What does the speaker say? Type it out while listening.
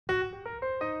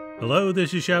Hello,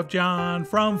 this is Chef John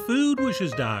from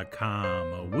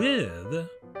foodwishes.com with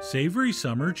Savory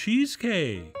Summer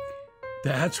Cheesecake.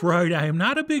 That's right, I am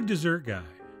not a big dessert guy,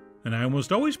 and I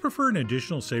almost always prefer an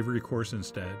additional savory course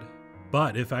instead.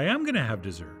 But if I am going to have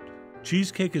dessert,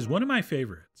 cheesecake is one of my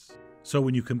favorites. So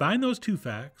when you combine those two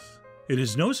facts, it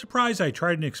is no surprise I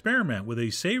tried an experiment with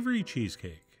a savory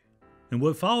cheesecake. And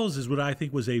what follows is what I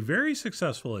think was a very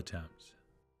successful attempt.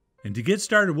 And to get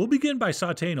started, we'll begin by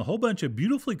sauteing a whole bunch of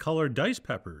beautifully colored diced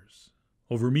peppers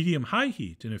over medium-high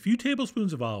heat in a few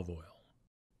tablespoons of olive oil,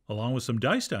 along with some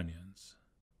diced onions,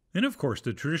 and of course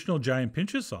the traditional giant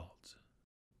pinch of salt.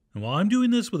 And while I'm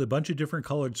doing this with a bunch of different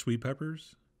colored sweet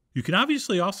peppers, you can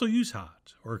obviously also use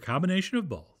hot, or a combination of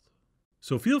both.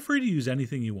 So feel free to use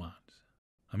anything you want.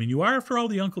 I mean, you are, after all,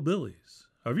 the Uncle Billy's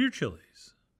of your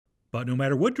chilies. But no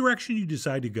matter what direction you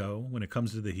decide to go when it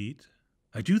comes to the heat,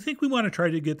 I do think we want to try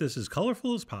to get this as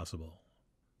colorful as possible.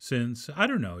 Since, I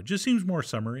don't know, it just seems more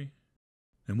summery.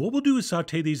 And what we'll do is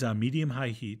saute these on medium-high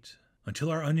heat until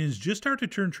our onions just start to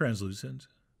turn translucent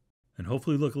and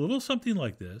hopefully look a little something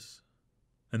like this.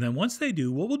 And then once they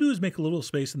do, what we'll do is make a little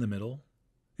space in the middle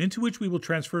into which we will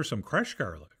transfer some crushed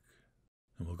garlic.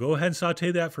 And we'll go ahead and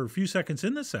saute that for a few seconds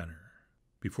in the center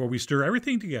before we stir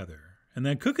everything together and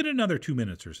then cook it another 2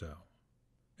 minutes or so.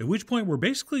 At which point we're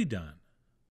basically done.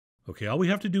 Okay, all we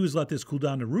have to do is let this cool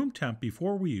down to room temp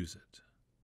before we use it.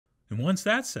 And once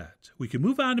that's set, we can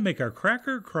move on to make our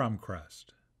cracker crumb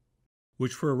crust,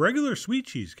 which for a regular sweet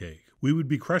cheesecake, we would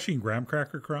be crushing graham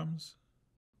cracker crumbs.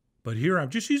 But here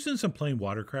I'm just using some plain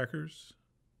water crackers.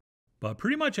 But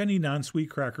pretty much any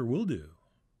non-sweet cracker will do.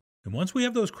 And once we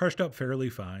have those crushed up fairly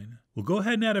fine, we'll go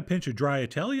ahead and add a pinch of dry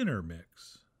Italian herb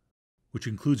mix, which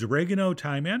includes oregano,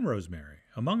 thyme, and rosemary,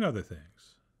 among other things.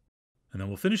 And then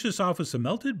we'll finish this off with some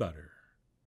melted butter,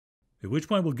 at which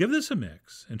point we'll give this a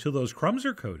mix until those crumbs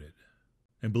are coated.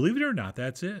 And believe it or not,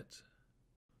 that's it.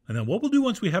 And then what we'll do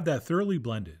once we have that thoroughly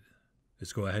blended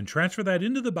is go ahead and transfer that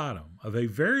into the bottom of a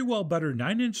very well buttered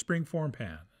 9-inch springform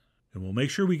pan. And we'll make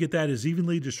sure we get that as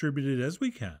evenly distributed as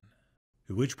we can,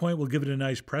 at which point we'll give it a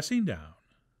nice pressing down.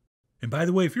 And by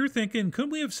the way, if you're thinking,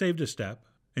 couldn't we have saved a step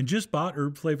and just bought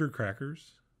herb-flavored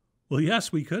crackers? Well,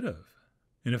 yes, we could have.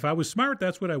 And if I was smart,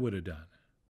 that's what I would have done.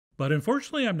 But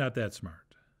unfortunately, I'm not that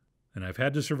smart. And I've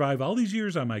had to survive all these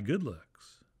years on my good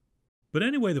looks. But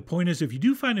anyway, the point is, if you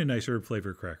do find a nice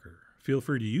herb-flavored cracker, feel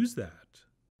free to use that.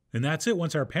 And that's it.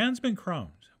 Once our pan's been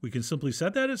crumbed, we can simply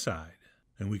set that aside,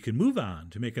 and we can move on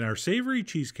to making our savory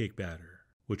cheesecake batter,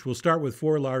 which will start with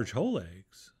 4 large whole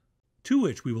eggs, to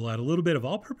which we will add a little bit of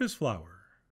all-purpose flour,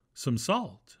 some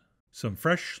salt, some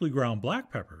freshly ground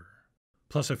black pepper,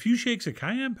 plus a few shakes of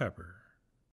cayenne pepper.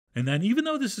 And then, even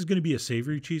though this is going to be a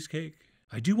savory cheesecake,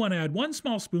 I do want to add 1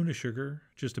 small spoon of sugar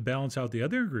just to balance out the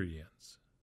other ingredients.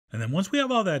 And then once we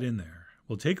have all that in there,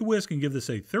 we'll take a whisk and give this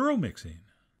a thorough mixing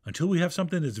until we have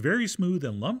something that's very smooth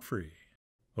and lump-free.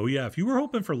 Oh yeah, if you were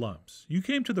hoping for lumps, you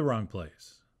came to the wrong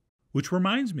place. Which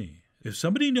reminds me, if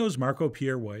somebody knows Marco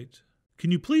Pierre White,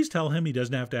 can you please tell him he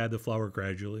doesn't have to add the flour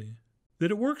gradually?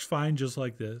 That it works fine just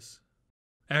like this?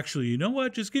 Actually, you know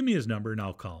what? Just give me his number and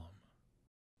I'll call him.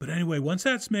 But anyway, once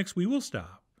that's mixed, we will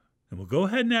stop, and we'll go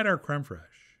ahead and add our creme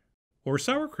fraiche, or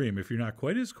sour cream if you're not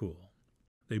quite as cool.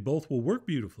 They both will work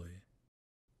beautifully.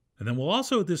 And then we'll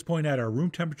also at this point add our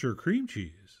room temperature cream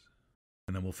cheese,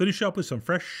 and then we'll finish up with some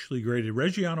freshly grated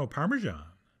Reggiano Parmesan,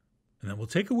 and then we'll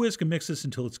take a whisk and mix this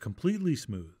until it's completely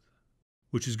smooth,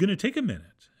 which is going to take a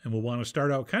minute, and we'll want to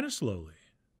start out kind of slowly.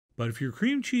 But if your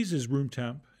cream cheese is room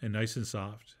temp and nice and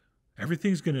soft,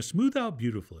 everything's going to smooth out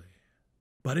beautifully.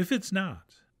 But if it's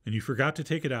not, and you forgot to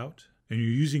take it out, and you're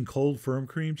using cold, firm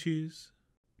cream cheese,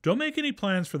 don't make any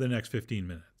plans for the next 15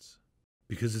 minutes,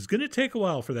 because it's going to take a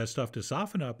while for that stuff to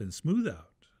soften up and smooth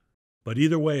out. But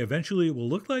either way, eventually it will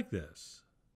look like this.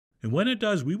 And when it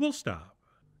does, we will stop,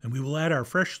 and we will add our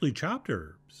freshly chopped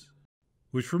herbs,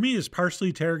 which for me is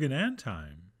parsley, tarragon, and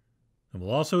thyme. And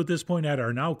we'll also at this point add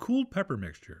our now cooled pepper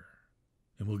mixture,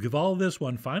 and we'll give all of this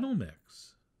one final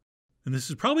mix. And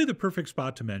this is probably the perfect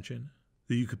spot to mention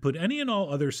that you could put any and all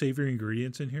other savory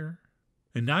ingredients in here,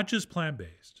 and not just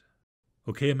plant-based.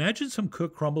 Okay, imagine some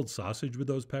cooked crumbled sausage with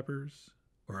those peppers,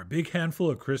 or a big handful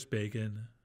of crisp bacon,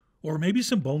 or maybe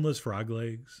some boneless frog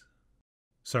legs.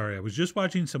 Sorry, I was just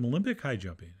watching some Olympic high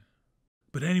jumping.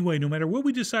 But anyway, no matter what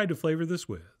we decide to flavor this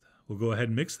with, we'll go ahead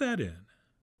and mix that in,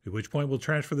 at which point we'll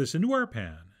transfer this into our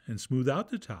pan and smooth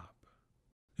out the top.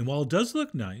 And while it does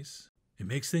look nice, it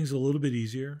makes things a little bit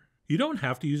easier. You don't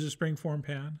have to use a springform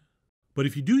pan. But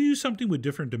if you do use something with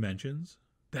different dimensions,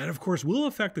 that of course will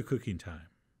affect the cooking time.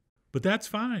 But that's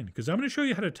fine, because I'm going to show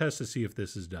you how to test to see if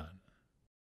this is done.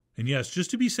 And yes, just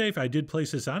to be safe, I did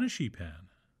place this on a sheet pan.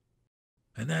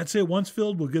 And that's it. Once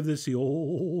filled, we'll give this the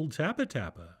old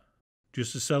tappa,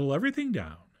 just to settle everything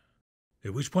down.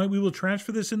 At which point we will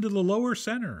transfer this into the lower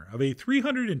center of a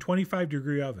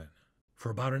 325-degree oven for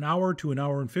about an hour to an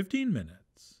hour and 15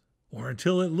 minutes, or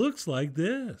until it looks like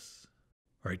this.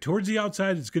 All right, towards the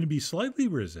outside, it's going to be slightly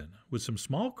risen with some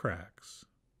small cracks,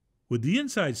 with the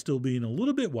inside still being a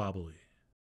little bit wobbly.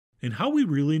 And how we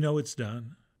really know it's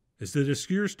done is that a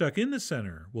skewer stuck in the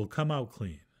center will come out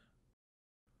clean.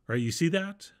 All right, you see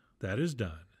that? That is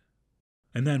done.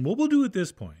 And then what we'll do at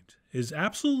this point is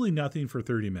absolutely nothing for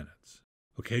 30 minutes.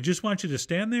 Okay, I just want you to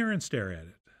stand there and stare at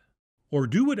it. Or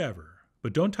do whatever,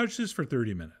 but don't touch this for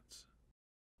 30 minutes.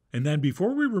 And then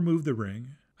before we remove the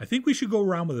ring, I think we should go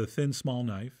around with a thin, small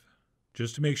knife,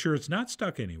 just to make sure it's not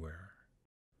stuck anywhere.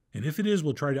 And if it is,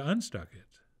 we'll try to unstuck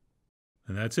it.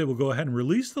 And that's it, we'll go ahead and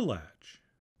release the latch.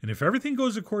 And if everything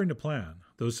goes according to plan,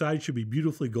 those sides should be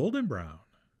beautifully golden brown.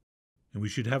 And we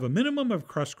should have a minimum of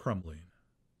crust crumbling.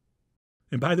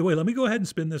 And by the way, let me go ahead and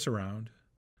spin this around.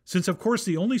 Since of course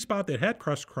the only spot that had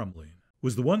crust crumbling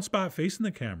was the one spot facing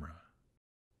the camera.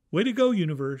 Way to go,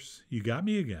 universe, you got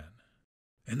me again.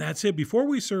 And that's it. Before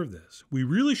we serve this, we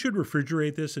really should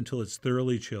refrigerate this until it's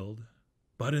thoroughly chilled.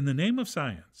 But in the name of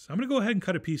science, I'm going to go ahead and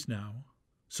cut a piece now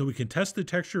so we can test the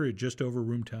texture at just over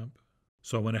room temp.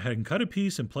 So I went ahead and cut a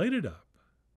piece and played it up.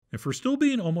 And for still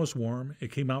being almost warm,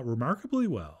 it came out remarkably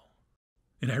well.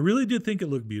 And I really did think it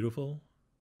looked beautiful,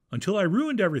 until I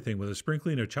ruined everything with a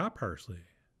sprinkling of chopped parsley.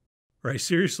 Right,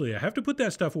 seriously, I have to put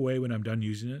that stuff away when I'm done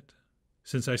using it,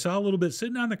 since I saw a little bit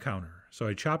sitting on the counter, so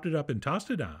I chopped it up and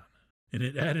tossed it on, and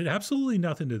it added absolutely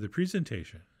nothing to the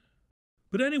presentation.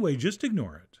 But anyway, just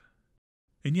ignore it.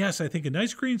 And yes, I think a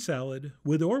nice green salad,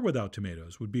 with or without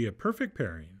tomatoes, would be a perfect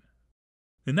pairing.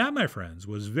 And that, my friends,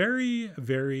 was very,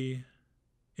 very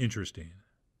interesting.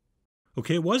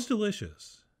 Okay, it was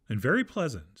delicious and very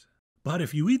pleasant, but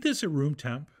if you eat this at room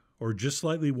temp, or just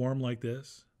slightly warm like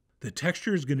this, the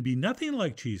texture is going to be nothing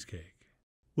like cheesecake.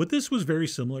 What this was very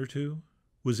similar to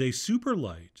was a super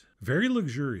light, very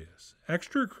luxurious,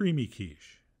 extra creamy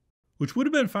quiche, which would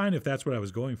have been fine if that's what I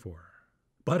was going for.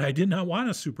 But I did not want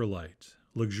a super light,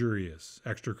 luxurious,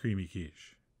 extra creamy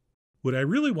quiche. What I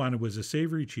really wanted was a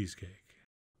savory cheesecake.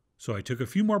 So I took a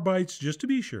few more bites just to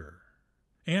be sure.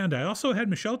 And I also had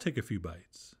Michelle take a few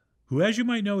bites, who, as you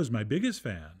might know, is my biggest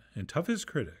fan and toughest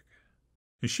critic.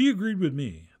 And she agreed with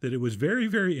me that it was very,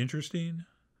 very interesting,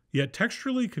 yet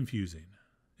texturally confusing,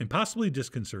 and possibly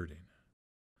disconcerting.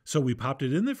 So we popped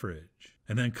it in the fridge,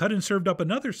 and then cut and served up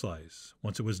another slice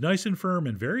once it was nice and firm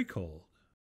and very cold.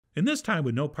 And this time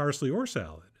with no parsley or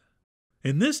salad.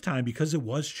 And this time, because it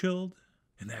was chilled,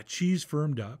 and that cheese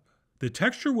firmed up, the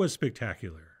texture was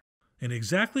spectacular, and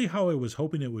exactly how I was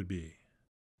hoping it would be.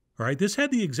 Alright, this had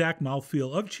the exact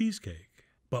mouthfeel of cheesecake,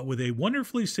 but with a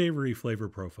wonderfully savory flavor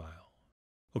profile.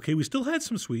 Okay, we still had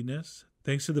some sweetness,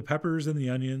 thanks to the peppers and the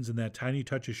onions and that tiny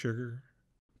touch of sugar,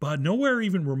 but nowhere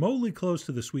even remotely close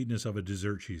to the sweetness of a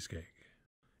dessert cheesecake.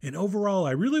 And overall,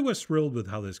 I really was thrilled with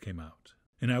how this came out,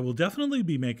 and I will definitely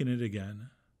be making it again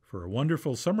for a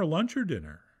wonderful summer lunch or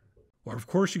dinner. Or of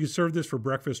course you could serve this for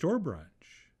breakfast or brunch.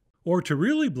 Or to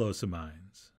really blow some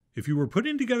minds, if you were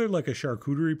putting together like a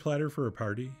charcuterie platter for a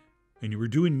party, and you were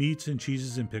doing meats and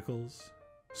cheeses and pickles,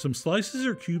 some slices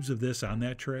or cubes of this on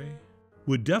that tray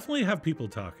would definitely have people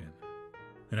talking.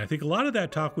 And I think a lot of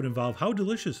that talk would involve how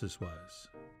delicious this was,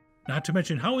 not to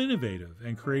mention how innovative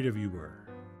and creative you were.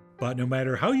 But no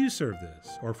matter how you serve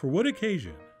this, or for what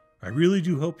occasion, I really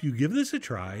do hope you give this a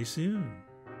try soon.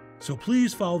 So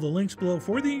please follow the links below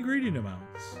for the ingredient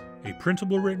amounts, a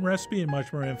printable written recipe, and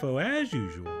much more info as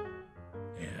usual.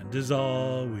 And as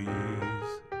always,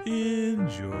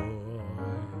 enjoy.